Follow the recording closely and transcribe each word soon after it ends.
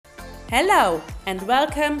Hello and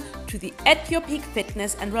welcome to the At Your Peak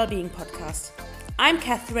Fitness and Wellbeing podcast. I'm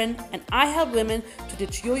Catherine and I help women to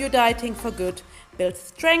ditch yo-yo dieting for good, build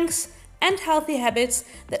strengths and healthy habits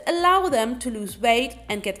that allow them to lose weight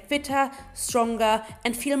and get fitter, stronger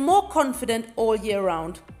and feel more confident all year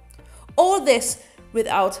round. All this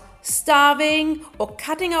without starving or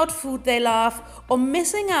cutting out food they love or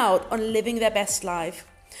missing out on living their best life.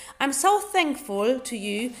 I'm so thankful to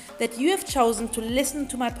you that you have chosen to listen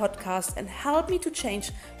to my podcast and help me to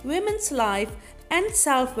change women's life and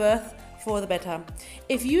self-worth for the better.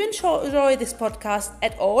 If you enjoy this podcast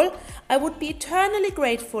at all, I would be eternally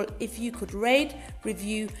grateful if you could rate,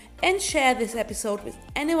 review and share this episode with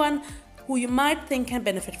anyone who you might think can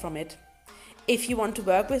benefit from it. If you want to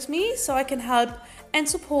work with me so I can help and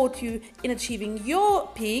support you in achieving your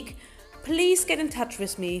peak, please get in touch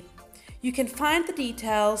with me. You can find the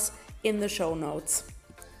details in the show notes.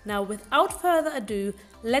 Now, without further ado,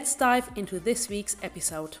 let's dive into this week's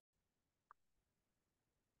episode.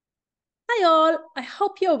 Hi all, I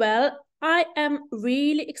hope you're well. I am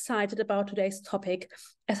really excited about today's topic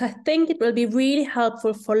as I think it will be really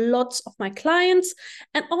helpful for lots of my clients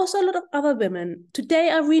and also a lot of other women.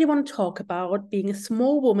 Today, I really want to talk about being a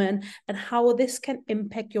small woman and how this can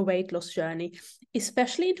impact your weight loss journey,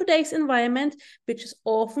 especially in today's environment, which is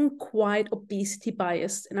often quite obesity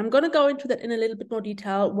biased. And I'm going to go into that in a little bit more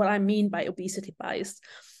detail, what I mean by obesity biased.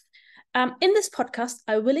 In this podcast,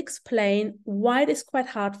 I will explain why it is quite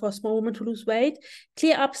hard for a small woman to lose weight,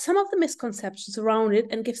 clear up some of the misconceptions around it,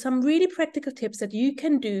 and give some really practical tips that you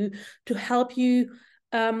can do to help you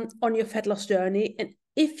on your fat loss journey. And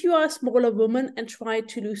if you are a smaller woman and try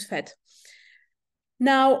to lose fat.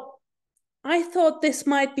 Now, I thought this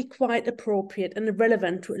might be quite appropriate and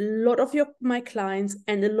relevant to a lot of my clients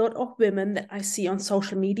and a lot of women that I see on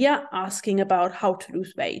social media asking about how to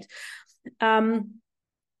lose weight.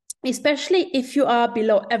 Especially if you are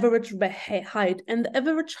below average height, and the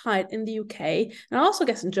average height in the UK, and I also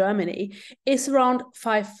guess in Germany, is around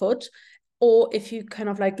 5 foot, or if you kind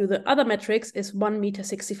of like do the other metrics, is 1.65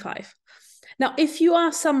 meters. Now, if you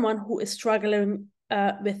are someone who is struggling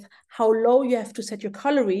with how low you have to set your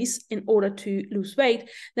calories in order to lose weight,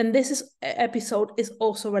 then this episode is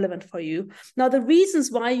also relevant for you. Now, the reasons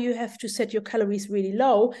why you have to set your calories really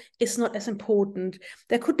low is not as important.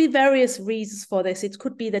 There could be various reasons for this. It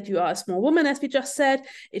could be that you are a small woman, as we just said.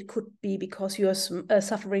 It could be because you are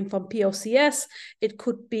suffering from PCOS. It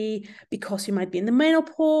could be because you might be in the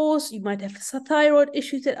menopause. You might have thyroid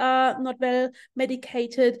issues that are not well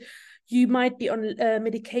medicated. You might be on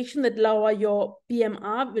medication that lower your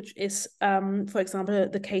BMR, which is, for example,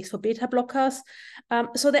 the case for beta blockers.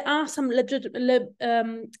 So there are some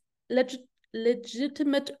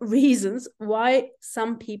legitimate reasons why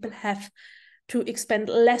some people have to expend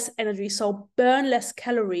less energy, so burn less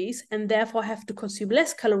calories, and therefore have to consume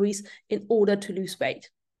less calories in order to lose weight.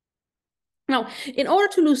 Now, in order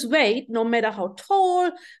to lose weight, no matter how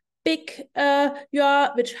tall, big you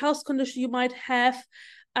are, which health condition you might have,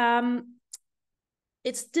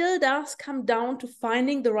 it still does come down to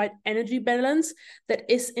finding the right energy balance that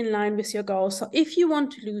is in line with your goals. So if you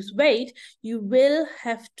want to lose weight, you will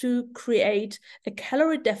have to create a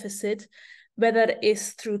calorie deficit, whether it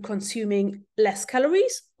is through consuming less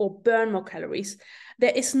calories or burn more calories.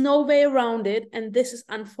 There is no way around it. And this is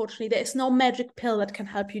unfortunately, there is no magic pill that can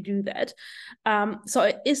help you do that. So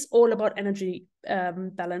it is all about energy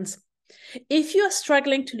balance. If you are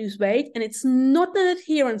struggling to lose weight and it's not an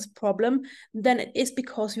adherence problem, then it is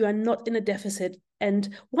because you are not in a deficit.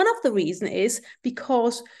 And one of the reasons is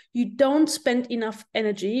because you don't spend enough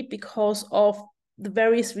energy because of the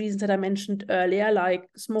various reasons that I mentioned earlier, like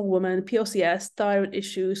small women, PCOS, thyroid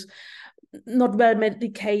issues, not well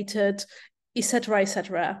medicated, etc.,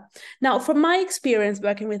 etc. Now, from my experience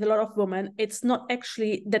working with a lot of women, it's not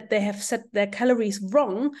actually that they have set their calories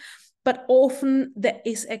wrong, but often there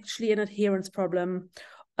is actually an adherence problem,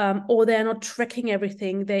 or they're not tracking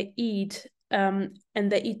everything they eat, and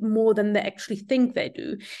they eat more than they actually think they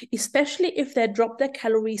do, especially if they drop their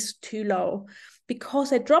calories too low. Because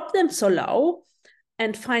they drop them so low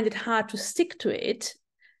and find it hard to stick to it,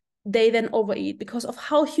 they then overeat because of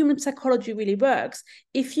how human psychology really works.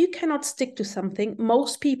 If you cannot stick to something,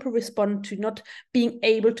 most people respond to not being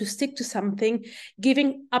able to stick to something,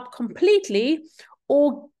 giving up completely,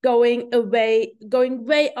 or going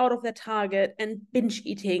way out of their target and binge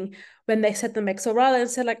eating when they set them back. So rather than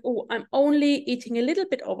say like, oh, I'm only eating a little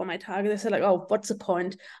bit over my target, they say like, oh, what's the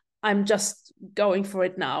point? I'm just going for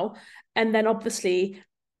it now. And then obviously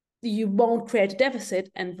you won't create a deficit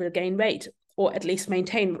and will gain weight, or at least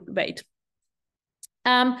maintain weight.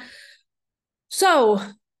 So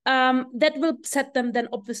that will set them then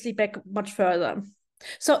obviously back much further.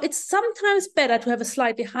 So it's sometimes better to have a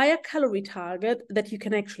slightly higher calorie target that you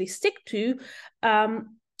can actually stick to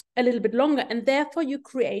a little bit longer, and therefore you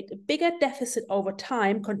create a bigger deficit over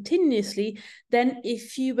time continuously than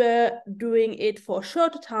if you were doing it for a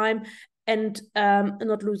shorter time and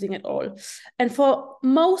not losing at all. And for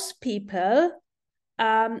most people,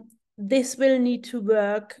 this will need to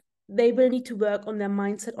work. They will need to work on their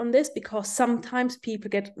mindset on this, because sometimes people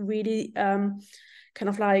get really kind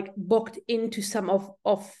of like bogged into some of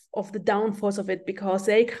the downfalls of it, because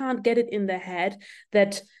they can't get it in their head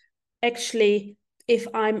that actually, if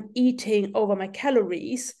I'm eating over my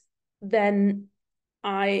calories, then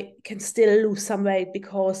I can still lose some weight,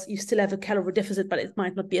 because you still have a calorie deficit, but it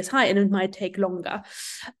might not be as high and it might take longer.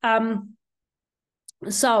 Where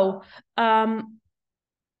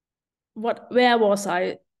was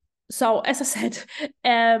I? So as I said,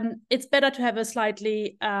 it's better to have a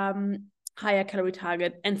slightly higher calorie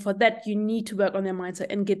target. And for that, you need to work on your mindset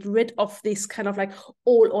and get rid of this kind of like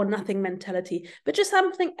all or nothing mentality, which is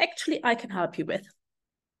something actually I can help you with.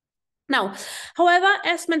 Now, however,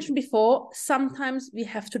 as mentioned before, sometimes we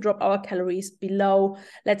have to drop our calories below,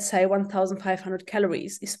 let's say 1,500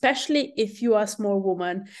 calories, especially if you are a small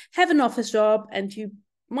woman, have an office job, and you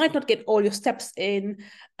might not get all your steps in,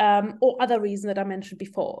 or other reasons that I mentioned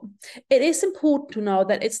before. It is important to know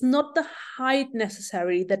that it's not the height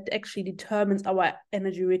necessary that actually determines our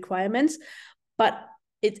energy requirements, but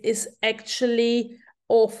it is actually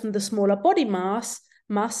often the smaller body mass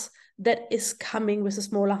that is coming with a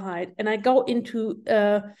smaller height. And I go into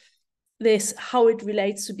this, how it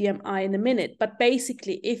relates to BMI in a minute. But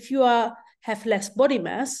basically, if you have less body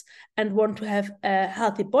mass and want to have a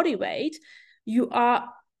healthy body weight, you are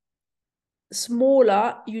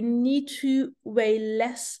smaller, you need to weigh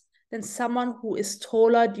less than someone who is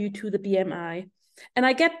taller due to the BMI. And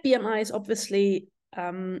I get BMI is obviously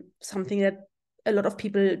something that a lot of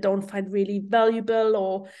people don't find really valuable,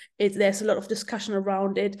 or there's a lot of discussion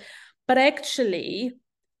around it. But actually,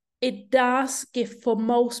 it does give, for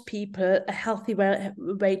most people, a healthy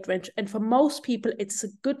weight range. And for most people, it's a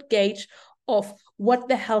good gauge of what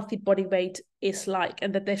the healthy body weight is like,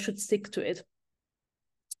 and that they should stick to it.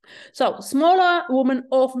 So smaller women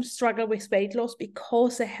often struggle with weight loss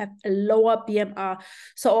because they have a lower BMR,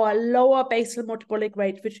 so a lower basal metabolic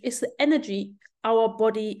rate, which is the energy our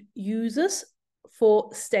body uses for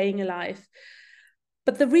staying alive.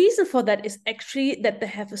 But the reason for that is actually that they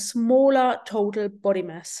have a smaller total body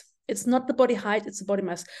mass. It's not the body height, it's the body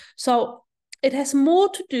mass. So it has more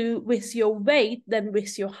to do with your weight than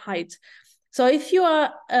with your height. So if you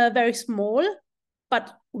are very small,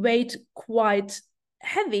 but weight quite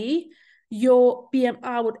heavy, your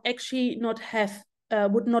BMR would actually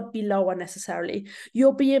would not be lower necessarily.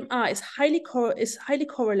 Your BMR is highly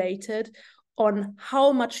correlated on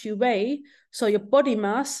how much you weigh, so your body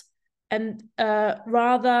mass, and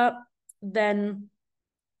rather than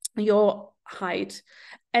your height.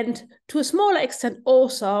 And to a smaller extent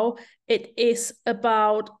also, it is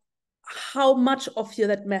about how much of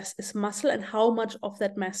that mass is muscle and how much of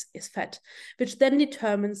that mass is fat, which then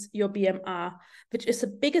determines your BMR, which is the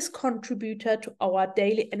biggest contributor to our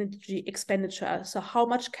daily energy expenditure. So how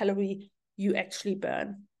much calorie you actually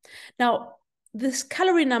burn. Now, this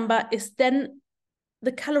calorie number is then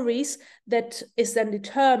the calories that is then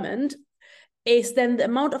determined is then the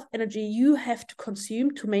amount of energy you have to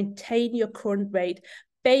consume to maintain your current weight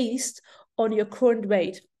based on your current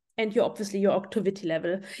weight and obviously your activity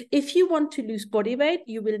level. If you want to lose body weight,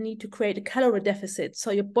 you will need to create a calorie deficit.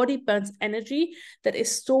 So your body burns energy that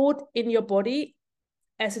is stored in your body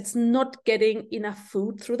as it's not getting enough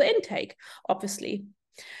food through the intake, obviously.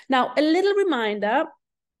 Now, a little reminder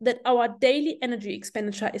that our daily energy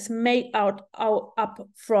expenditure is made up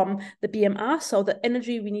from the BMR, so the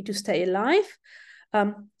energy we need to stay alive.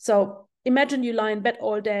 So imagine you lie in bed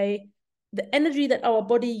all day. The energy that our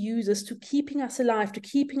body uses to keeping us alive, to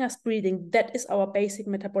keeping us breathing, that is our basic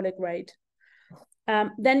metabolic rate.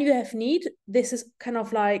 Then you have need. This is kind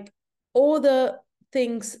of like all the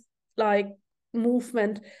things like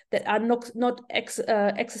movement that are not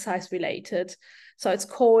exercise related. So it's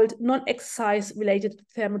called non-exercise related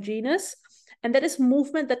thermogeneous. And that is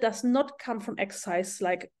movement that does not come from exercise,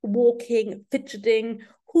 like walking, fidgeting,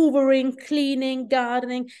 hoovering, cleaning,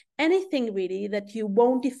 gardening, anything really that you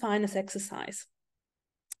won't define as exercise.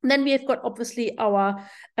 And then we have got obviously our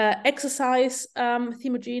exercise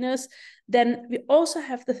thermogeneous. Then we also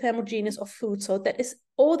have the thermogeneous of food. So that is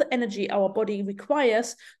all the energy our body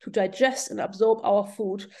requires to digest and absorb our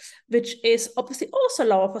food, which is obviously also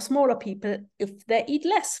lower for smaller people if they eat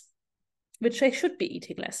less, which they should be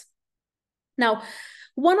eating less. Now,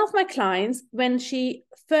 One of my clients, when she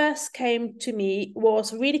first came to me,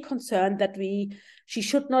 was really concerned that she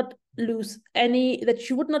should not lose any, that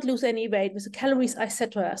she would not lose any weight with the calories I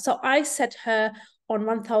set to her. So I set her on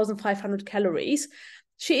 1,500 calories.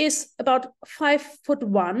 She is about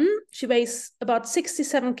 5'1". She weighs about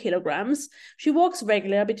 67 kilograms. She walks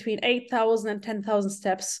regular between 8,000 and 10,000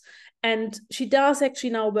 steps. And she does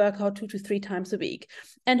actually now work out 2 to 3 times a week.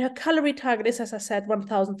 And her calorie target is, as I said,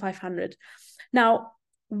 1,500. Now,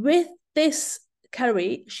 with this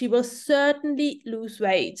calorie, she will certainly lose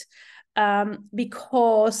weight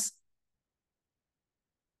because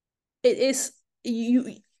it is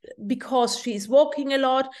because she's walking a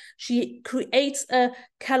lot, she creates a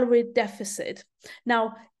calorie deficit.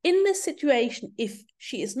 Now, in this situation, if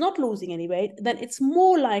she is not losing any weight, then it's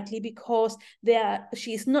more likely because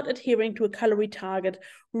she is not adhering to a calorie target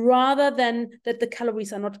rather than that the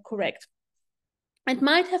calories are not correct. It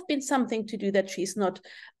might have been something to do that she's not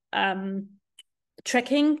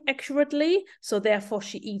tracking accurately, so therefore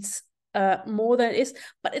she eats more than it is,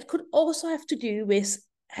 but it could also have to do with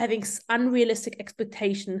having unrealistic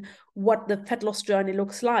expectation what the fat loss journey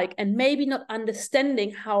looks like, and maybe not understanding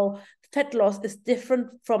how fat loss is different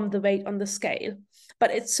from the weight on the scale.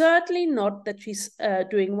 But it's certainly not that she's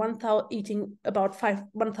eating about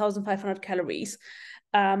 1,500 calories,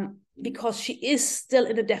 because she is still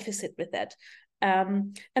in a deficit with that.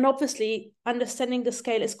 And obviously, understanding the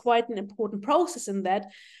scale is quite an important process in that,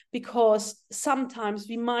 because sometimes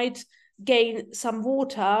we might gain some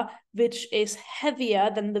water which is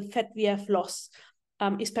heavier than the fat we have lost,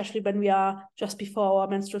 especially when we are just before our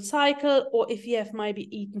menstrual cycle, or if we have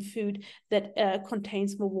maybe eaten food that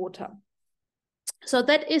contains more water. So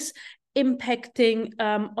that is impacting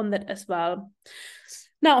on that as well.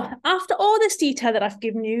 Now, after all this detail that I've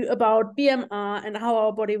given you about BMR and how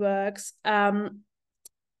our body works,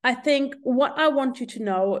 I think what I want you to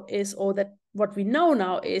know is, or that what we know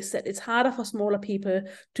now is, that it's harder for smaller people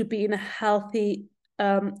to be in a healthy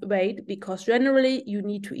weight, because generally you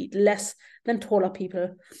need to eat less than taller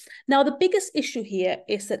people. Now, the biggest issue here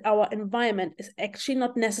is that our environment is actually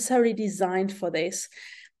not necessarily designed for this.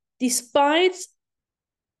 Despite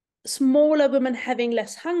smaller women having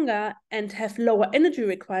less hunger and have lower energy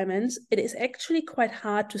requirements, it is actually quite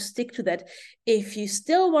hard to stick to that if you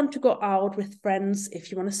still want to go out with friends,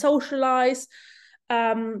 if you want to socialize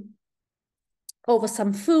over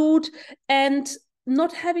some food, and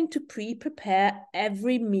not having to pre-prepare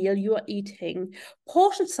every meal you are eating.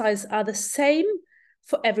 Portion sizes are the same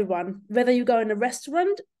for everyone. Whether you go in a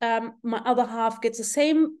restaurant, my other half gets the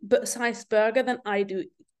same size burger than I do,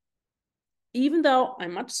 even though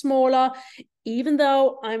I'm much smaller, even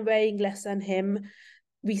though I'm weighing less than him,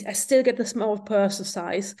 I still get the small person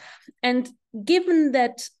size. And given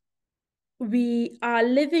that we are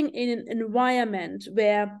living in an environment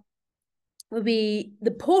where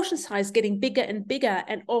the portion size getting bigger and bigger,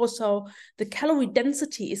 and also the calorie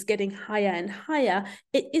density is getting higher and higher,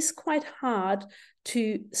 it is quite hard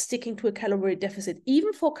to sticking to a calorie deficit,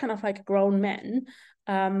 even for kind of like grown men.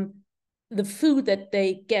 The food that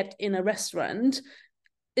they get in a restaurant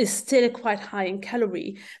is still quite high in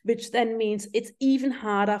calorie, which then means it's even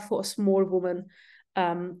harder for a small woman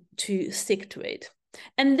to stick to it.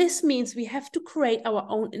 And this means we have to create our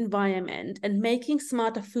own environment and making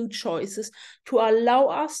smarter food choices to allow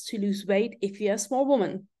us to lose weight if you're a small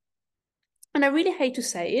woman. And I really hate to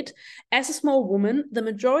say it, as a small woman, the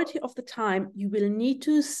majority of the time you will need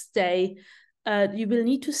to say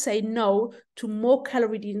no to more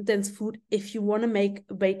calorie-dense food if you want to make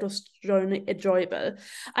a weight loss journey enjoyable.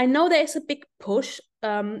 I know there is a big push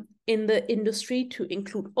in the industry to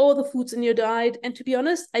include all the foods in your diet. And to be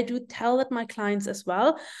honest, I do tell that my clients as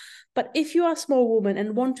well. But if you are a small woman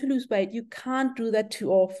and want to lose weight, you can't do that too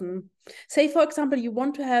often. Say, for example, you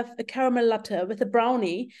want to have a caramel latte with a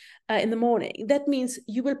brownie in the morning. That means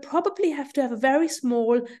you will probably have to have a very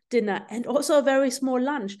small dinner and also a very small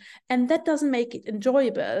lunch. And that doesn't make it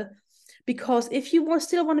enjoyable, because if you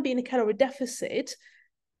still want to be in a calorie deficit,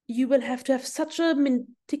 you will have to have such a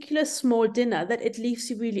meticulous small dinner that it leaves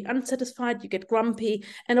you really unsatisfied, you get grumpy,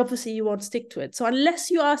 and obviously you won't stick to it. So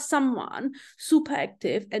unless you are someone super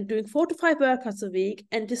active and doing 4 to 5 workouts a week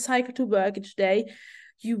and just cycle to work each day,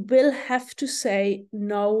 you will have to say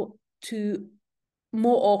no to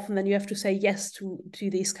more often than you have to say yes to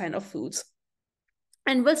these kind of foods.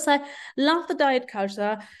 And whilst I love the diet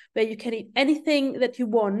culture where you can eat anything that you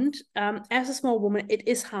want, as a small woman, it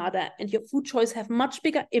is harder, and your food choices have much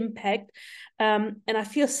bigger impact. And I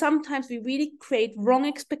feel sometimes we really create wrong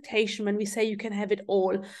expectation when we say you can have it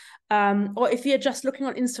all. Or if you're just looking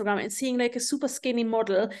on Instagram and seeing like a super skinny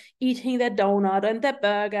model eating their donut and their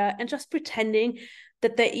burger and just pretending,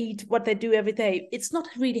 that they eat what they do every day. It's not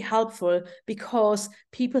really helpful because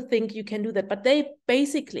people think you can do that, but they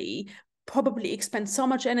basically probably expend so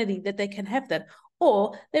much energy that they can have that,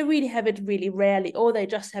 or they really have it really rarely, or they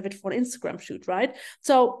just have it for an Instagram shoot, right?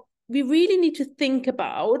 So we really need to think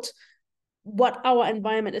about what our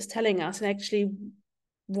environment is telling us and actually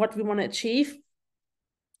what we want to achieve.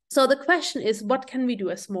 So the question is, what can we do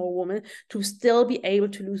as small women to still be able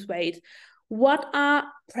to lose weight? What are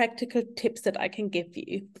practical tips that I can give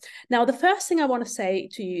you? Now, the first thing I want to say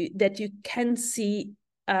to you that you can see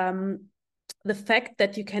the fact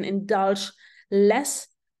that you can indulge less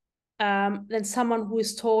than someone who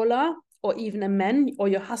is taller, or even a man, or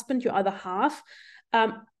your husband, your other half,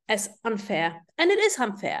 as unfair. And it is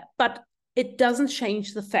unfair, but it doesn't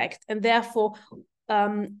change the fact. And therefore,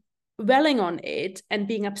 dwelling on it and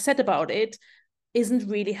being upset about it isn't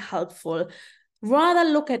really helpful. Rather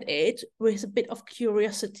look at it with a bit of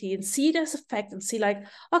curiosity and see it as a fact and see like,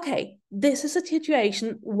 okay, this is a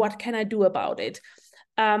situation, what can I do about it?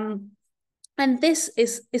 And this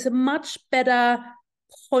is a much better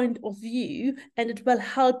point of view, and it will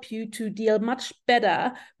help you to deal much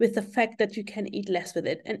better with the fact that you can eat less with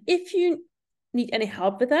it. And if you need any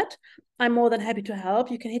help with that, I'm more than happy to help.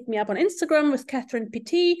 You can hit me up on Instagram with Catherine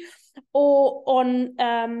PT, or on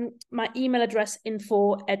my email address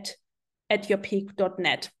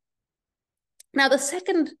info@yourpeak.net. Now, the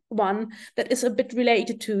second one that is a bit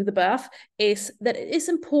related to the birth is that it is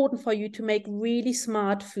important for you to make really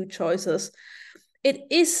smart food choices. It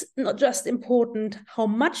is not just important how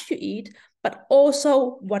much you eat, but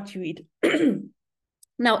also what you eat.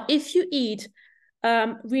 Now, if you eat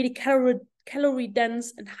really calorie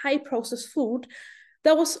dense and high processed food,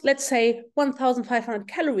 those, let's say, 1,500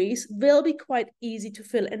 calories will be quite easy to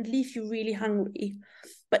fill and leave you really hungry.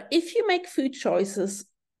 But if you make food choices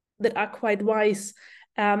that are quite wise,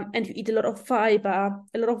 and you eat a lot of fiber,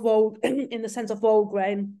 a lot of whole, in the sense of whole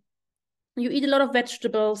grain, you eat a lot of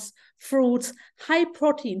vegetables, fruits, high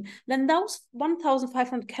protein, then those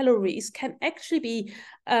 1,500 calories can actually be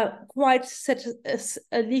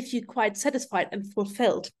leave you quite satisfied and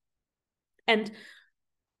fulfilled. And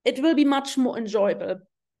it will be much more enjoyable.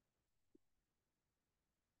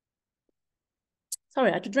 Sorry,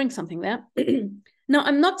 I had to drink something there. Now,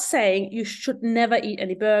 I'm not saying you should never eat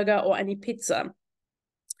any burger or any pizza,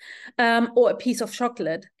 or a piece of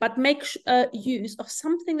chocolate, but make use of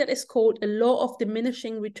something that is called a law of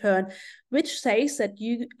diminishing return, which says that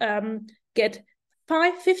you get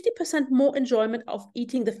 50% more enjoyment of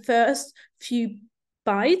eating the first few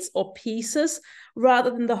bites or pieces rather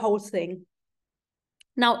than the whole thing.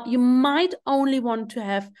 Now, you might only want to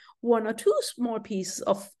have 1 or 2 small pieces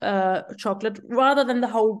of chocolate rather than the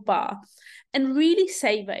whole bar, and really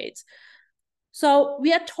savor it. So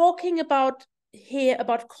we are talking about here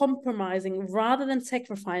about compromising rather than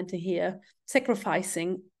sacrificing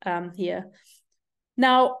here.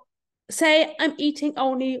 Now, say I'm eating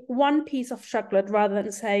only 1 piece of chocolate rather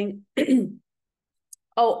than saying,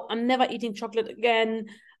 oh, I'm never eating chocolate again.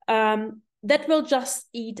 That will just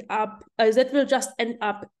end up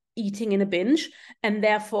eating in a binge, and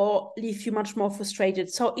therefore leave you much more frustrated.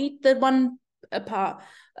 So eat the 1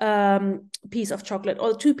 piece of chocolate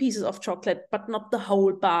or 2 pieces of chocolate, but not the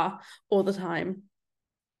whole bar all the time.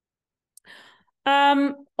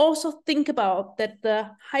 Also think about that the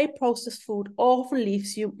high processed food often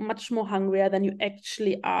leaves you much more hungrier than you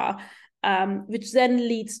actually are, which then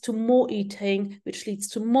leads to more eating, which leads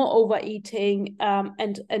to more overeating,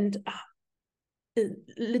 and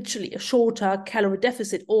literally a shorter calorie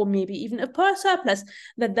deficit, or maybe even a surplus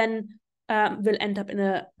that then will end up in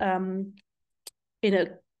a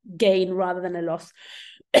gain rather than a loss.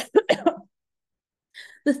 The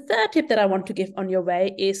third tip that I want to give on your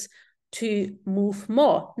way is to move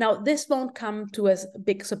more. Now, this won't come to as a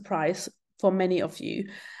big surprise for many of you,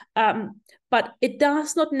 but it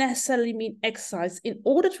does not necessarily mean exercise. In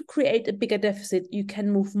order to create a bigger deficit, you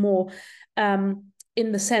can move more,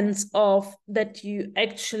 in the sense of that you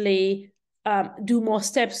actually do more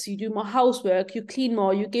steps, you do more housework, you clean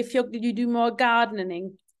more, you do more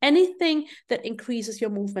gardening, anything that increases your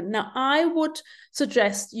movement. Now, I would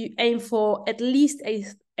suggest you aim for at least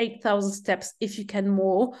 8,000 steps if you can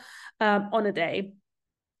more on a day.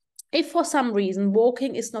 If for some reason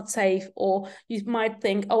walking is not safe, or you might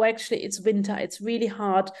think, oh, actually it's winter, it's really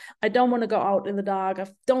hard, I don't want to go out in the dark, I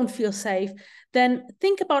don't feel safe, then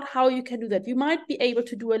think about how you can do that. You might be able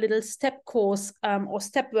to do a little step course or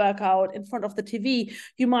step workout in front of the TV.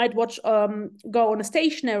 You might go on a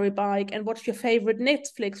stationary bike and watch your favorite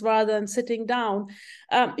Netflix rather than sitting down.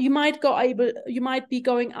 You might be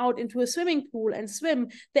going out into a swimming pool and swim.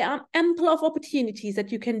 There are ample of opportunities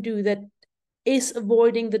that you can do that is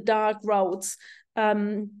avoiding the dark roads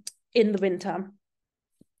in the winter.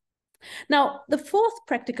 Now, the fourth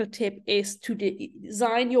practical tip is to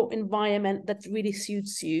design your environment that really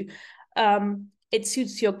suits you. It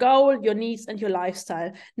suits your goal, your needs, and your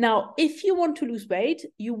lifestyle. Now, if you want to lose weight,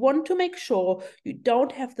 you want to make sure you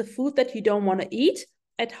don't have the food that you don't want to eat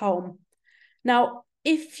at home. Now,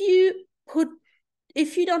 if you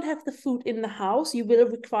don't have the food in the house, you will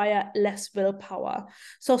require less willpower.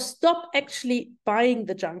 So stop actually buying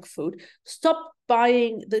the junk food. Stop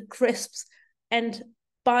buying the crisps and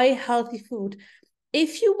buy healthy food.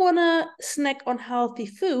 If you want to snack on healthy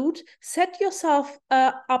food, set yourself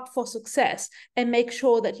up for success and make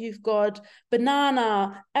sure that you've got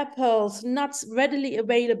banana, apples, nuts readily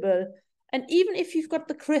available. And even if you've got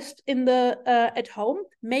the crisps in the at home,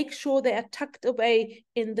 make sure they are tucked away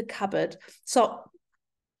in the cupboard. So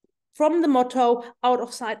from the motto, out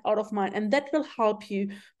of sight, out of mind. And that will help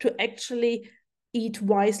you to actually eat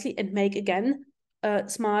wisely and make, again,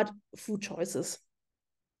 smart food choices.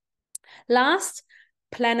 Last,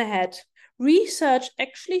 plan ahead. Research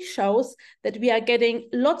actually shows that we are getting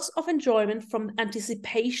lots of enjoyment from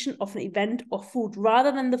anticipation of an event or food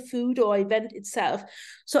rather than the food or event itself.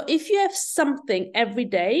 So if you have something every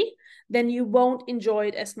day, then you won't enjoy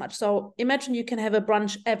it as much. So imagine you can have a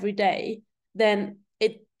brunch every day, then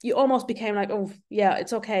you almost became like, oh yeah,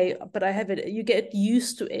 it's okay, but I have it. You get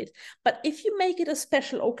used to it. But if you make it a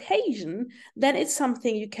special occasion, then it's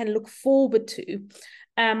something you can look forward to.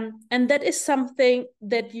 And that is something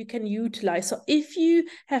that you can utilize. So if you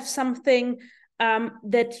have something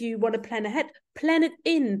that you want to plan ahead, plan it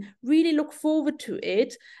in, really look forward to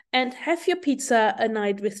it, and have your pizza a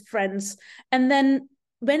night with friends. And then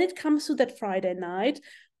when it comes to that Friday night,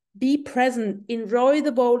 be present, enjoy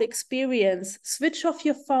the bowl experience, switch off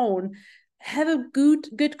your phone, have a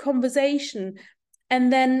good conversation,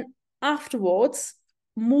 and then afterwards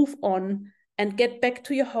move on and get back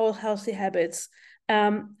to your whole healthy habits.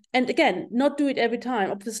 And again, not do it every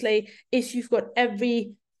time. Obviously, if you've got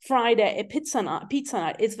every Friday a pizza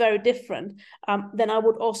night, it's very different. Then I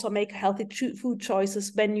would also make healthy food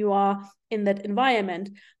choices when you are in that environment.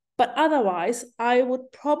 But otherwise, I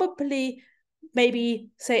would probably maybe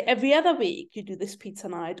say every other week you do this pizza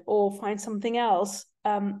night, or find something else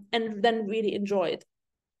and then really enjoy it.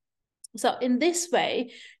 So in this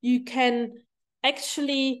way, you can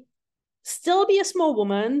actually still be a small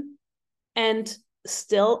woman and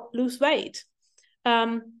still lose weight.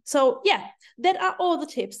 So yeah, that are all the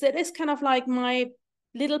tips. That is kind of like my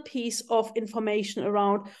little piece of information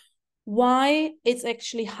around why it's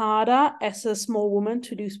actually harder as a small woman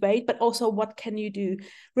to lose weight, but also what can you do.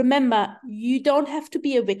 Remember, you don't have to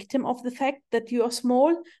be a victim of the fact that you are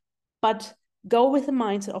small, but go with the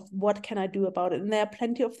mindset of what can I do about it. And there are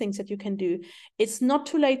plenty of things that you can do. It's not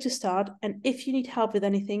too late to start. And if you need help with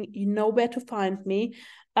anything, you know where to find me.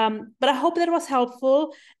 But I hope that was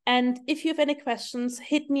helpful. And if you have any questions,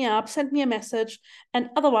 hit me up, send me a message. And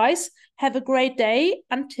otherwise, have a great day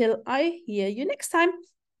until I hear you next time.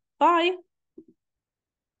 Bye.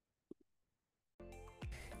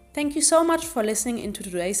 Thank you so much for listening into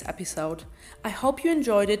today's episode. I hope you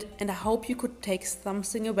enjoyed it, and I hope you could take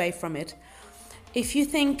something away from it. If you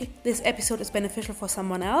think this episode is beneficial for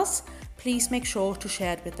someone else, please make sure to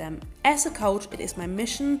share it with them. As a coach, it is my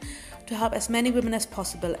mission to help as many women as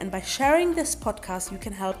possible, and by sharing this podcast, you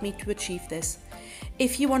can help me to achieve this.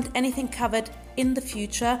 If you want anything covered in the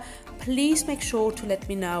future, please make sure to let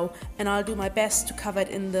me know, and I'll do my best to cover it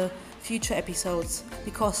in the future episodes,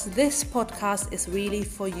 because this podcast is really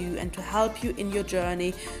for you and to help you in your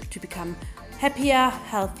journey to become happier,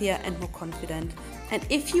 healthier, and more confident. And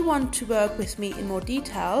if you want to work with me in more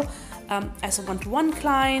detail, as a one-to-one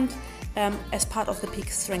client, as part of the Peak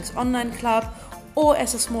Strengths online club, or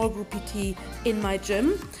as a small group PT in my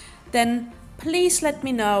gym, then please let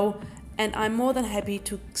me know, and I'm more than happy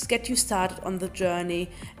to get you started on the journey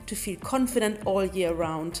to feel confident all year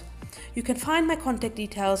round. You can find my contact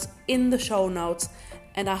details in the show notes,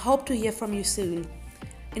 and I hope to hear from you soon.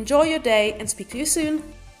 Enjoy your day and speak to you soon.